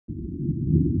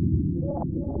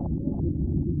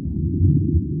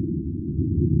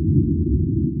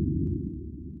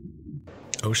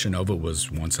Oceanova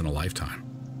was once in a lifetime.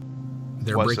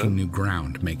 They're breaking new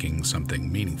ground, making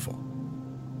something meaningful.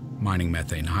 Mining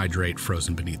methane hydrate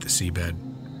frozen beneath the seabed.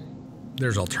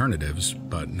 There's alternatives,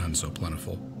 but none so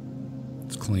plentiful.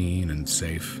 It's clean and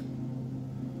safe.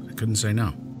 I couldn't say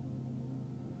no.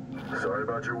 Sorry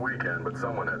about your weekend, but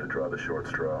someone had to draw the short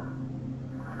straw.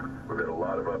 We've got a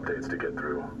lot of updates to get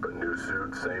through, but new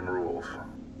suit, same rules.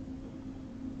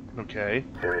 Okay.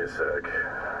 Give me a sec.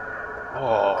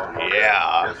 Oh,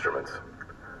 yeah. Instruments.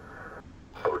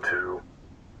 O2.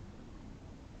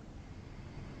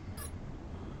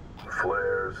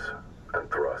 Flares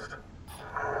and thrust.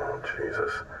 Oh,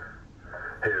 Jesus.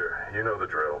 Here, you know the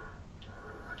drill.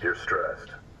 You're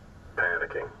stressed,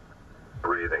 panicking,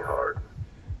 breathing hard.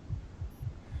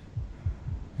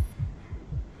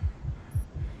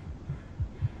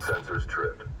 Sensors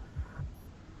tripped.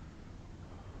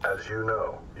 As you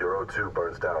know, your O2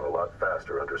 burns down a lot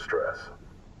faster under stress.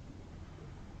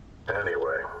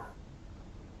 Anyway,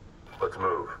 let's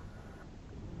move.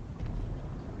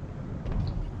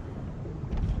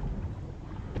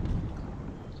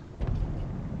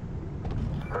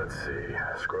 Let's see.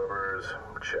 Scrubbers,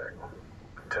 check.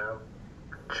 Temp,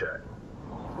 check.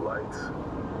 Lights,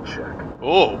 check.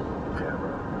 Oh.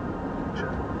 Camera,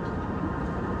 check.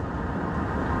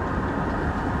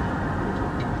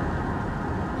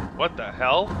 What the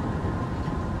hell?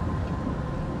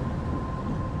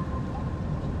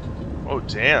 Oh,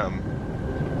 damn.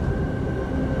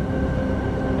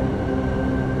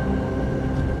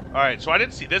 Alright, so I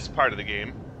didn't see this part of the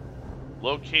game.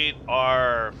 Locate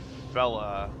our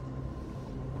fella.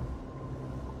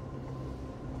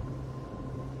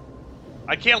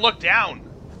 I can't look down.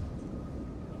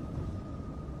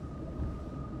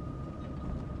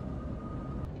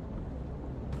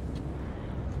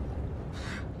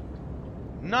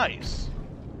 Nice.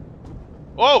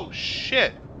 Oh,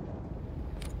 shit.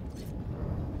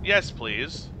 Yes,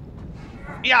 please.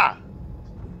 Yeah.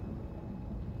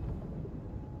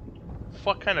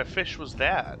 What kind of fish was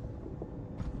that?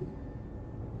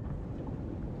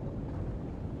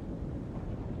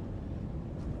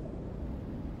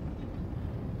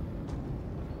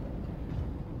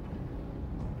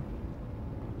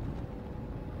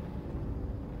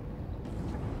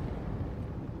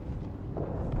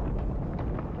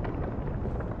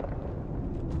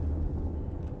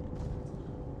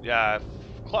 Yeah, if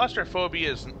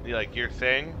claustrophobia is like your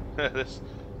thing,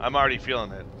 I'm already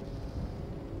feeling it.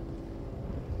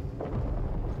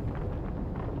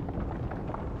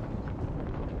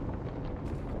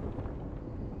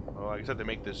 Oh, I guess I have to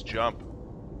make this jump.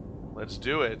 Let's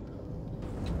do it.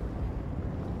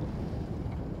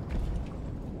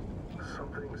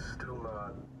 Something's still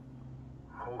not...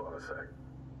 Hold on a sec.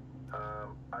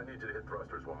 I need you to hit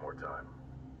thrusters one more time.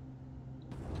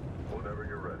 Whenever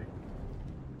you're ready.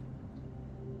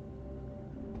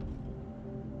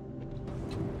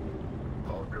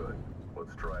 All good.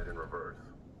 Let's try it in reverse.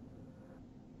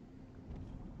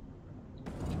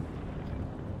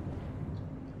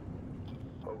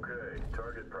 Okay,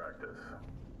 target practice.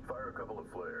 Fire a couple of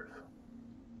flares.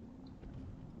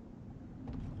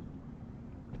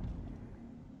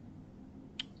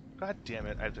 God damn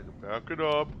it, I have to back it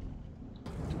up.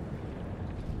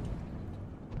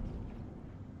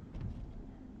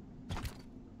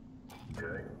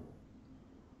 Okay.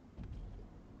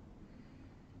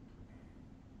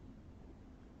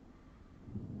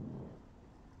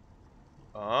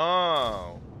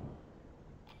 Oh.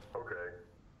 Okay.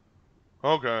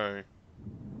 Okay.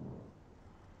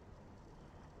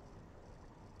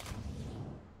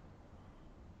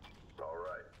 All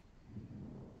right.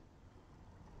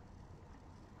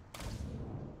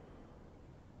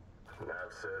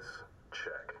 Narcosis,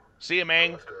 check. See you,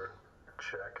 man. Thruster,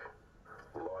 check.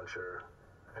 Launcher,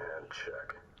 and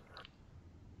check.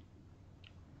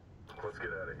 Let's get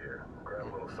out of here. Grab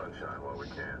a little sunshine while we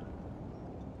can.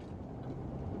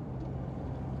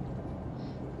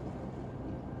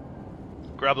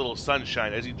 Grab a little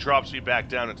sunshine as he drops me back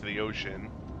down into the ocean.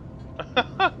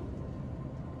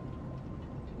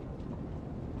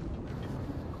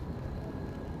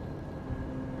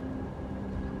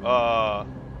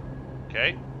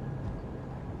 Okay.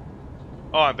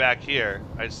 Oh, I'm back here.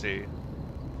 I see.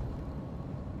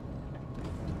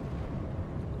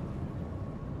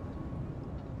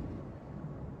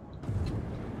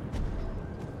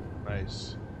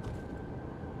 Nice.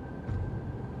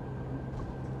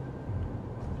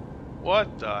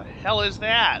 What the hell is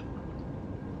that?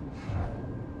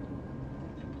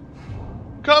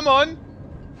 Come on!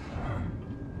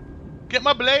 Get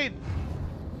my blade!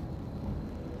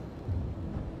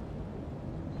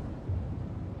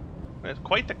 There's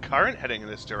quite the current heading in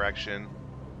this direction.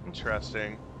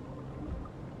 Interesting.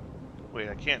 Wait,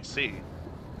 I can't see.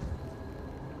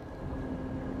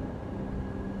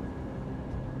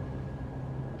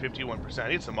 %. I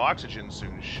need some oxygen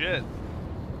soon. Shit.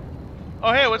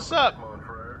 Oh, hey, what's up? Come on,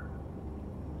 Frere.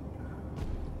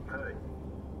 Hey.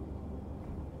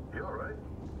 You alright?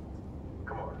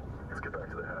 Come on, let's get back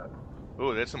to the hab.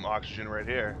 Ooh, there's some oxygen right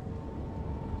here.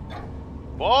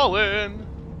 Ballin'!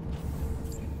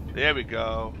 There we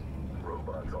go.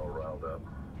 Robots all riled up.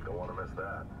 Don't want to miss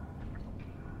that.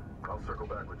 I'll circle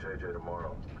back with JJ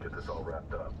tomorrow. Get this all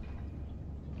wrapped up.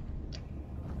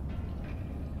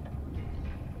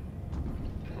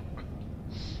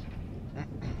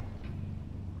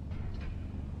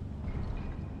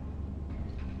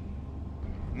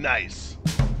 Nice.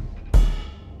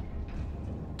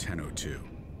 10:02,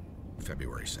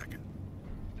 February 2nd.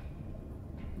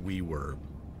 We were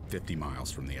 50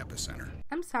 miles from the epicenter.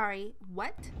 I'm sorry,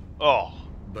 what? Oh.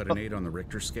 But an 8 on the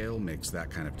Richter scale makes that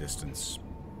kind of distance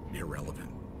irrelevant.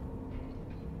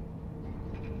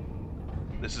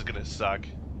 This is gonna suck.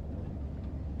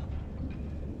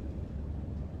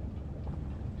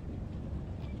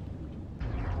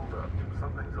 Hold up,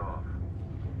 something's off.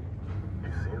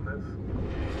 You seeing this?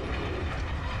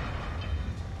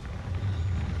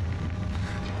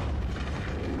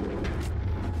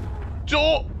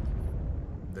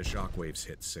 The shockwaves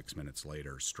hit 6 minutes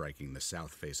later, striking the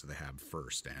south face of the hab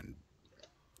first and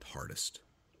hardest.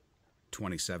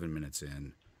 27 minutes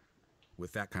in,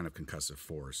 with that kind of concussive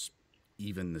force,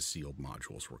 even the sealed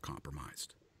modules were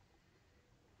compromised.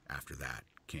 After that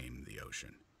came the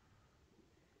ocean.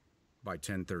 By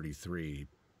 10:33,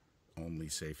 only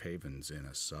safe havens in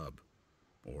a sub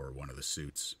or one of the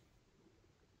suits.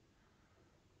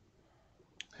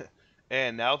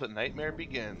 And now the nightmare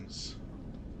begins.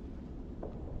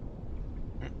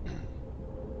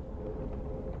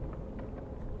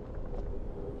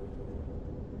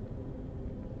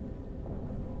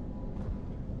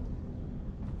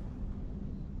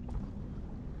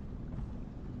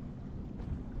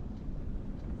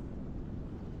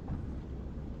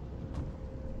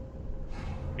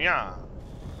 Yeah.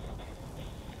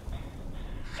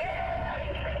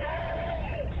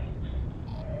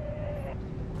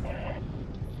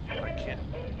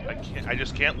 I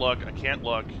just can't look. I can't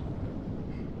look.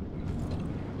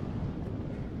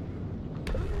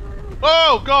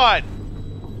 Oh, God!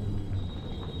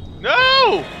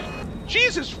 No!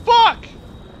 Jesus, fuck!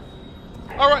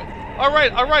 Alright.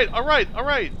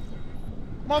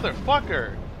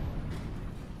 Motherfucker.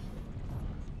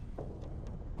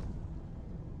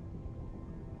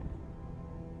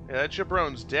 Yeah, that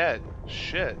jabron's dead.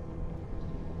 Shit.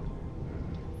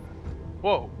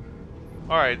 Whoa.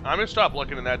 Alright, I'm gonna stop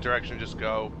looking in that direction and just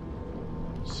go.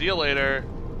 See you later.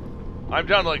 I'm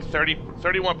down to like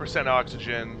 31%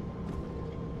 oxygen.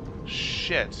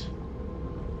 Shit.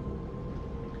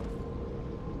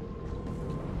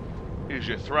 Use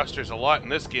your thrusters a lot in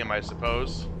this game, I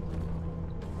suppose.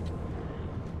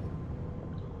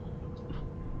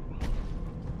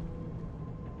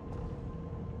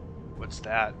 What's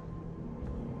that?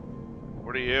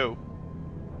 What are you?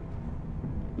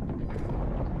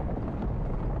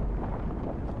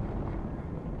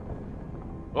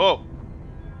 Oh!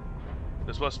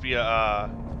 This must be a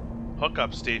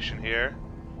hookup station here.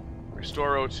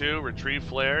 Restore O2, retrieve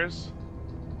flares.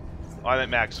 Oh, I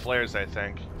meant max flares, I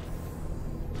think.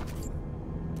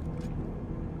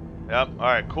 Yep,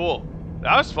 alright, cool.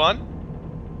 That was fun.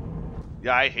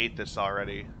 Yeah, I hate this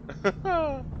already.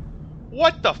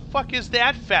 What the fuck is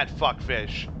that fat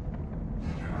fuckfish?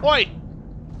 Oi!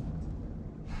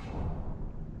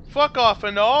 Fuck off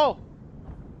and all!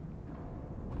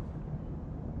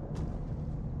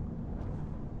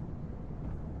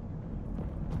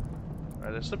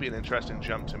 Alright, this will be an interesting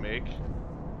jump to make.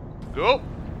 Go!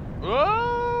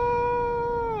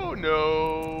 Oh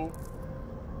no!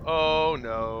 Oh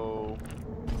no!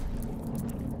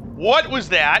 What was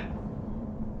that?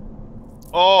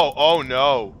 Oh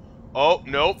no! Oh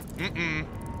nope!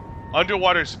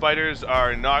 Underwater spiders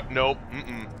are not. Nope!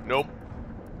 Nope!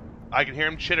 I can hear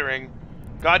him chittering.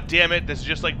 God damn it! This is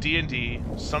just like D&D.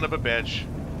 Son of a bitch.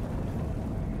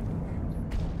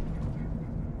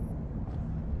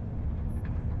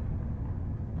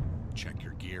 Check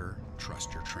your gear,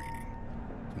 trust your training.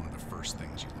 One of the first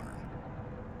things you learn.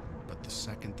 But the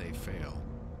second they fail,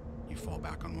 you fall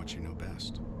back on what you know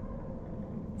best.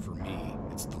 For me,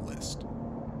 it's the list.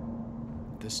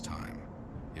 This time,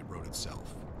 it wrote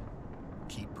itself.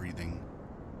 Keep breathing,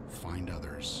 find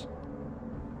others,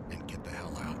 and get the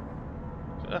hell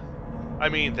out. I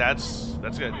mean, that's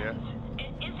good, yeah.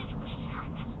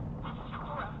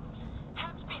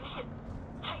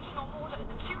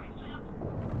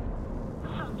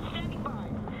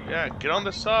 Yeah, get on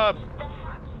the sub.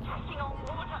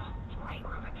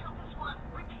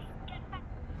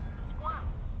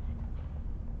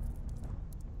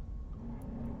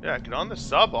 Yeah, get on the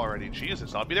sub already.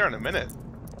 Jesus, I'll be there in a minute.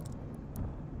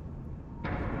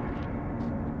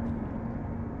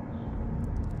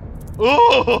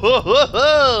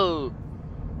 Ooh!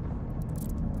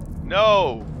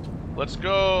 No! Let's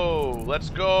go! Let's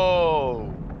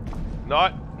go!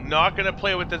 Not gonna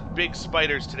play with the big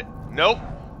spiders today. Nope!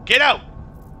 Get out!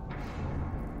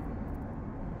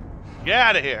 Get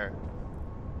out of here!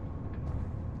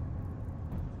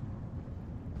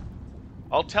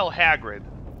 I'll tell Hagrid.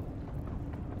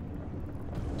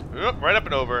 Oop, right up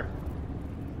and over.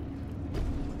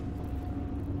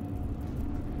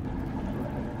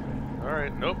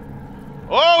 Alright, nope.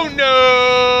 Oh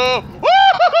no!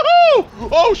 Woo-hoo-hoo-hoo!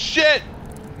 Oh shit!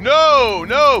 No,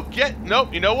 no,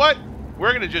 nope, you know what?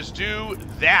 We're gonna just do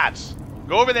that.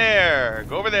 Go over there,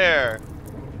 go over there.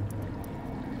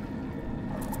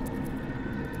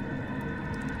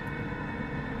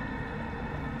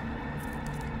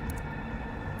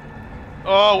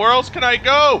 Oh, where else can I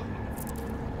go?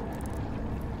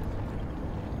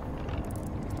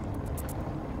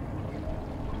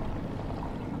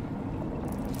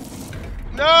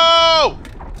 No!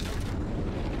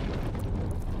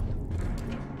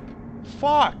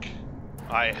 Fuck.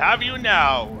 I have you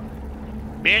now,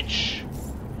 bitch.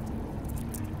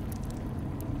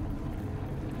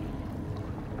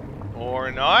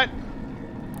 Or not.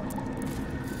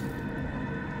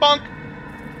 Bunk.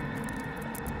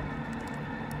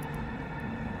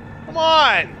 Come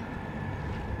on.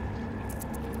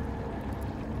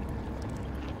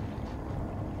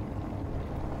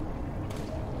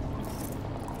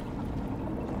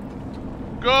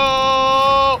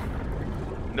 Go!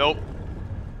 Nope.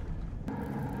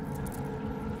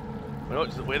 No,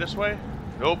 is it way this way?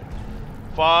 Nope.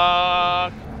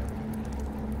 Fuck.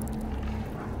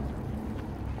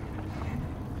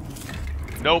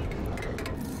 Nope.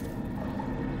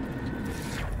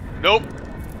 Nope.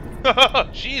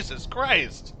 Jesus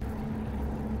Christ.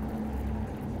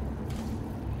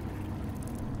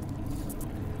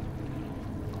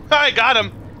 I got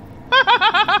him.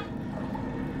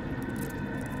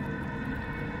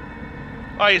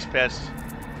 Oh, he's pissed.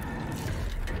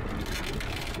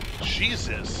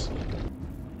 Jesus.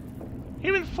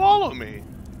 He didn't follow me.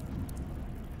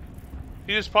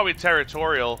 He was probably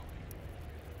territorial.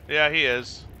 Yeah, he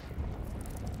is.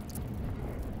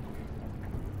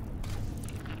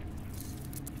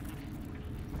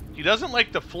 He doesn't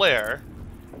like the flare.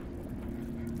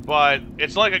 But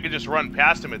it's not like I could just run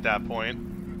past him at that point.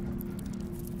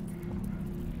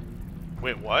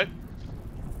 Wait, what?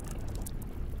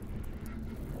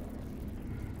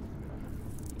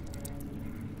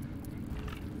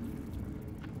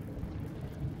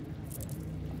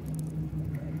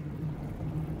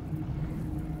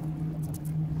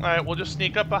 Alright, we'll just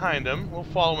sneak up behind him. We'll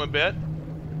follow him a bit.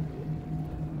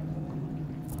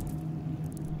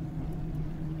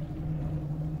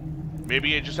 Maybe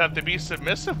you just have to be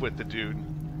submissive with the dude.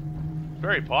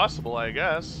 Very possible, I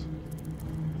guess.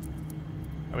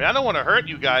 I mean, I don't want to hurt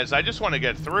you guys. I just want to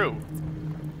get through.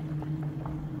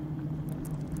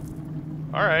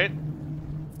 Alright.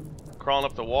 Crawling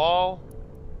up the wall.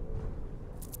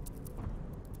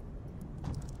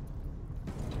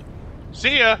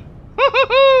 See ya!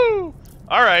 Woo-hoo-hoo!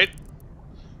 Alright.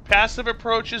 Passive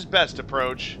approach is best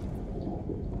approach.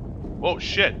 Oh,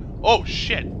 shit. Oh,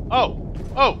 shit. Oh.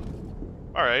 Oh.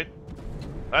 Alright.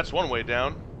 That's one way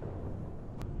down.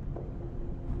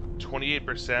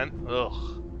 28%.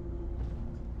 Ugh.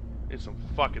 Need some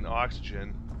fucking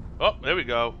oxygen. Oh, there we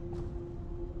go.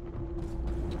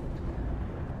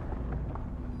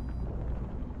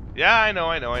 Yeah, I know.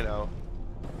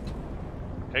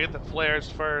 Can I get the flares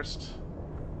first?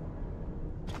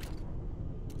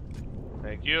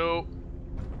 Thank you.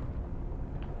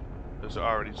 There's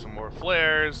already some more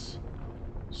flares.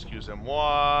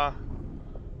 Excusez-moi.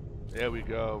 There we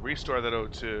go. Restore that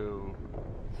O2.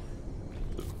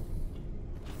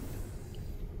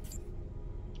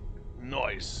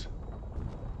 Nice.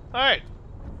 Alright.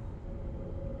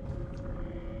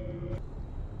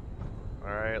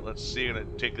 Alright, let's see. I'm gonna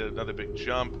take another big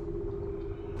jump.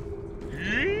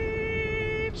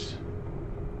 Yeet!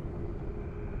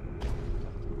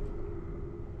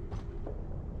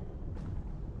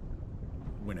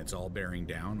 When it's all bearing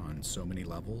down on so many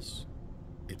levels,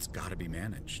 it's gotta be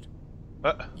managed.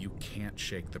 You can't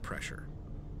shake the pressure.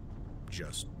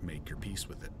 Just make your peace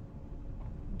with it.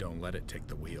 Don't let it take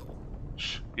the wheel.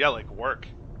 Yeah, like work.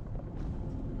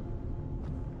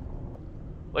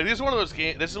 Like, this is one of those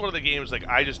games. This is one of the games, like,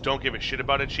 I just don't give a shit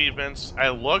about achievements. I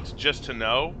looked just to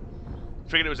know.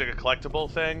 Figured it was like a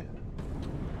collectible thing.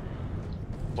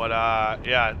 But,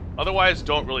 yeah. Otherwise,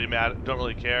 don't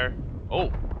really care.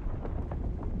 Oh.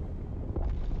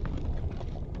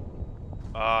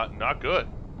 Not good.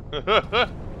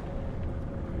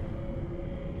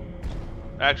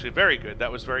 Actually, very good.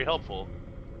 That was very helpful.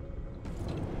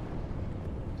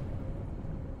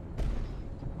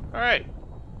 Alright.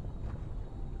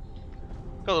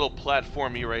 Got a little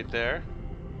platformy right there.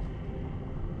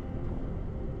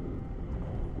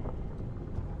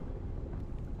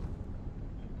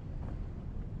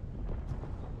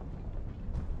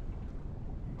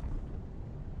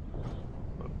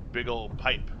 A big old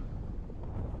pipe.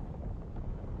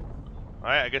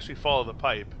 Alright, I guess we follow the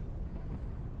pipe.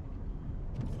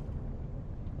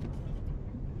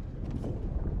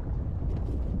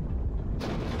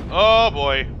 Oh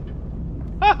boy.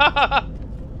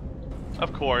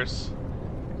 Of course.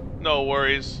 No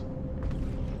worries.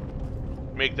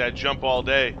 Make that jump all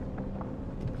day.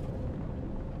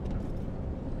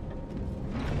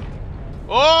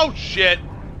 Oh shit.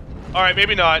 Alright,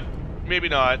 maybe not. Maybe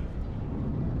not.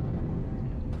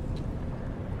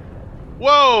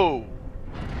 Whoa!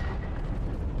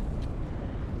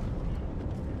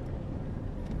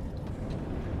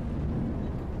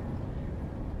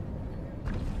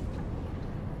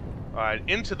 Alright,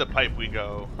 into the pipe we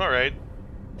go. Alright.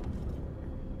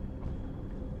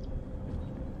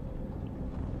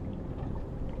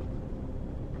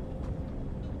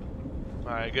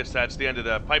 Alright, I guess that's the end of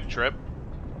the pipe trip.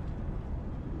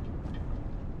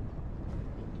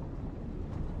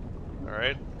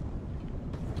 Alright.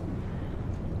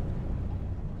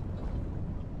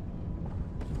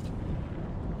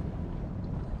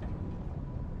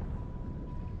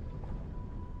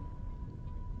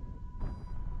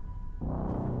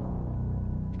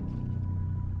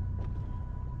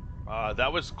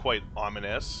 That was quite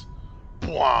ominous.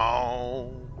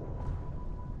 Wow.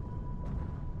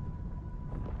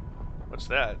 What's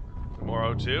that? More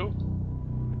O2?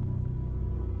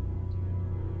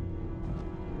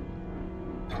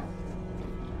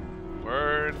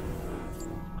 Word.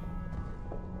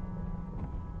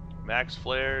 Max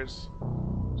flares.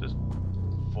 Just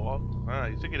fall.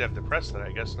 You think you'd have to press that?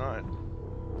 I guess not.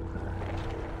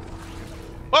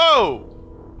 Whoa!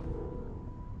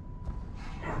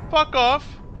 Fuck off!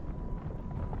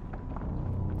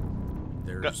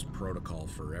 There's protocol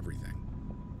for everything.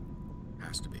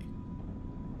 Has to be.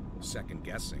 Second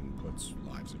guessing puts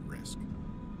lives at risk.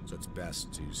 So it's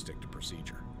best to stick to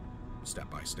procedure.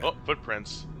 Step by step. Oh,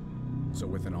 footprints. So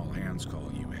with an all-hands call,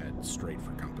 you head straight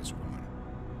for Compass 1.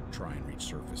 Try and reach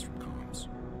surface from comms.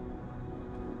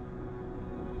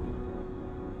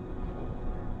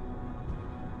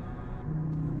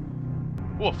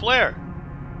 Ooh, a flare!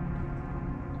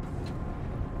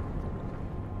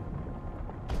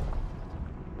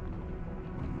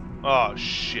 Oh,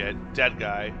 shit. Dead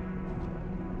guy.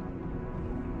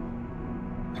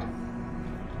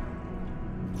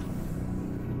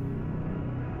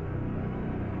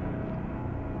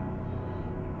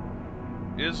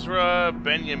 Isra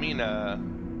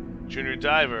Benyamina, junior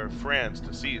diver, France,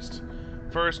 deceased.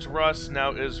 First Russ,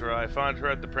 now Isra. I found her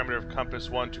at the perimeter of Compass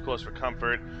 1, too close for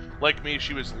comfort. Like me,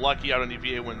 she was lucky out on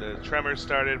EVA when the tremors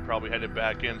started, probably headed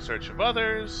back in search of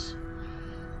others.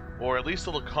 Or at least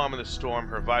a little calm in the storm.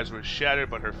 Her visor was shattered,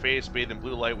 but her face, bathed in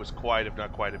blue light, was quiet, if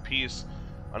not quite at peace.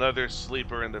 Another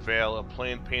sleeper in the veil, a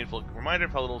plain, painful reminder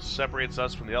of how little separates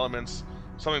us from the elements.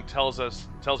 Something tells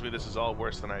me this is all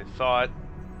worse than I thought.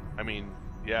 I mean,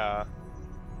 yeah.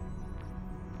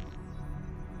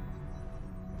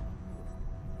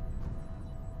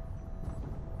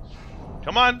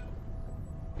 Come on!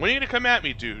 When are you gonna come at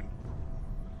me, dude?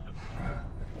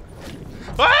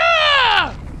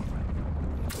 Ah!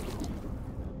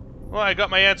 Well, I got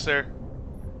my answer.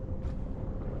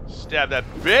 Stab that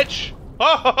bitch!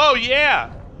 Oh,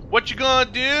 yeah! What you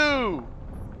gonna do?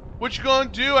 What you gonna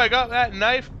do? I got that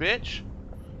knife, bitch.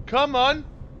 Come on.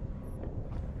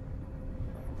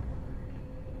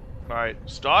 Alright,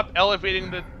 stop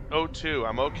elevating the O2.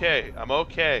 I'm okay. I'm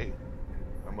okay.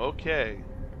 I'm okay.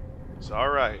 It's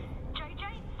alright. JJ,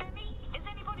 Femi, is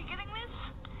anybody getting this?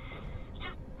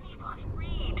 Just anybody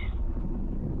read.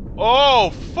 Oh,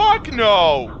 fuck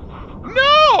no!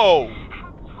 No!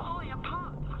 It's falling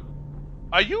apart.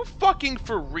 Are you fucking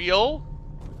for real?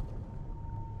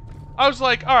 I was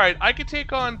like, alright, I can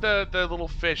take on the little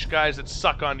fish guys that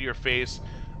suck onto your face.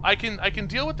 I can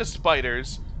deal with the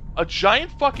spiders. A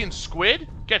giant fucking squid?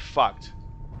 Get fucked.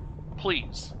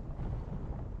 Please.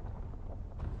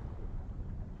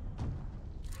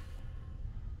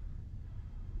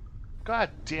 God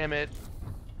damn it.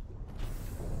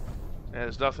 And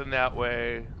there's nothing that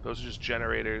way. Those are just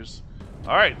generators.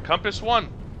 Alright, compass 1.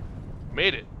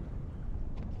 Made it.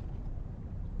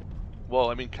 Well,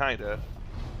 I mean, kinda.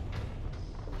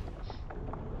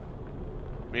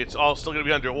 I mean, it's all still gonna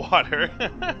be underwater.